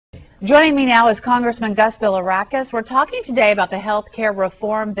Joining me now is Congressman Gus Bilirakis. We're talking today about the health care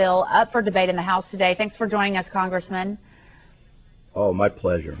reform bill up for debate in the House today. Thanks for joining us, Congressman. Oh, my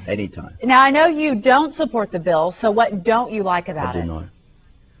pleasure. Anytime. Now, I know you don't support the bill, so what don't you like about it? I do not.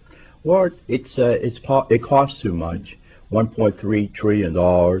 Well, it costs too much. $1.3 trillion.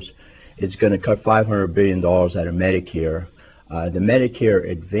 It's going to cut $500 billion out of Medicare. The Medicare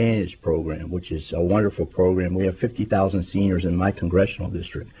Advantage program, which is a wonderful program. We have 50,000 seniors in my congressional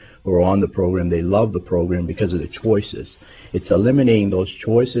district who are on the program. They love the program because of the choices. It's eliminating those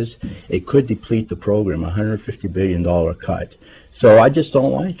choices. It could deplete the program, $150 billion cut. So I just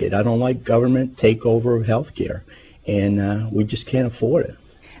don't like it. I don't like government takeover of health care, and we just can't afford it.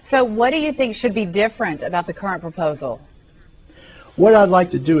 So what do you think should be different about the current proposal? What I'd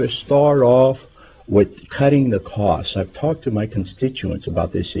like to do is start off with cutting the costs. I've talked to my constituents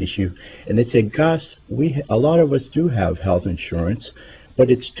about this issue, and they said, Gus, a lot of us do have health insurance, but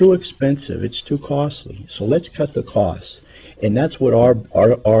it's too expensive, it's too costly. So let's cut the costs. And that's what our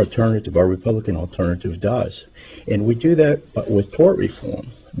alternative, our Republican alternative does. And we do that with tort reform,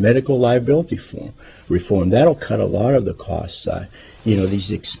 medical liability reform. That'll cut a lot of the costs.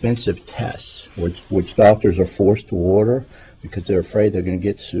 These expensive tests, which doctors are forced to order because they're afraid they're going to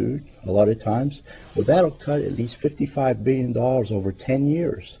get sued a lot of times. Well, that'll cut at least $55 billion over 10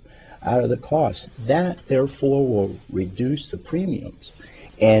 years out of the cost. That, therefore, will reduce the premiums.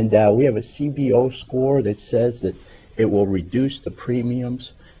 And we have a CBO score that says that it will reduce the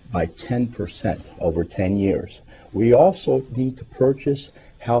premiums by 10% over 10 years. We also need to purchase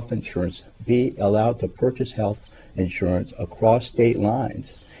health insurance, be allowed to purchase health insurance across state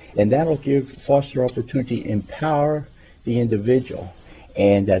lines. And that'll foster opportunity, empower the individual,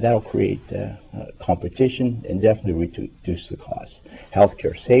 and that'll create competition and definitely reduce the cost.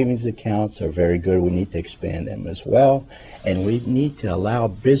 Healthcare savings accounts are very good. We need to expand them as well, and we need to allow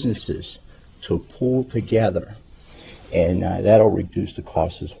businesses to pool together, and that'll reduce the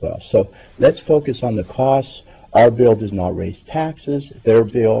cost as well. So let's focus on the costs. Our bill does not raise taxes. Their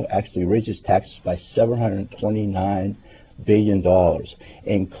bill actually raises taxes by $729 billion,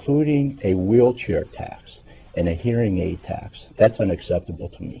 including a wheelchair tax and a hearing aid tax. That's unacceptable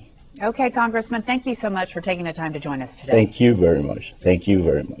to me. Okay, Congressman, thank you so much for taking the time to join us today. Thank you very much. Thank you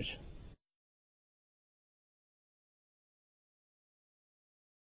very much.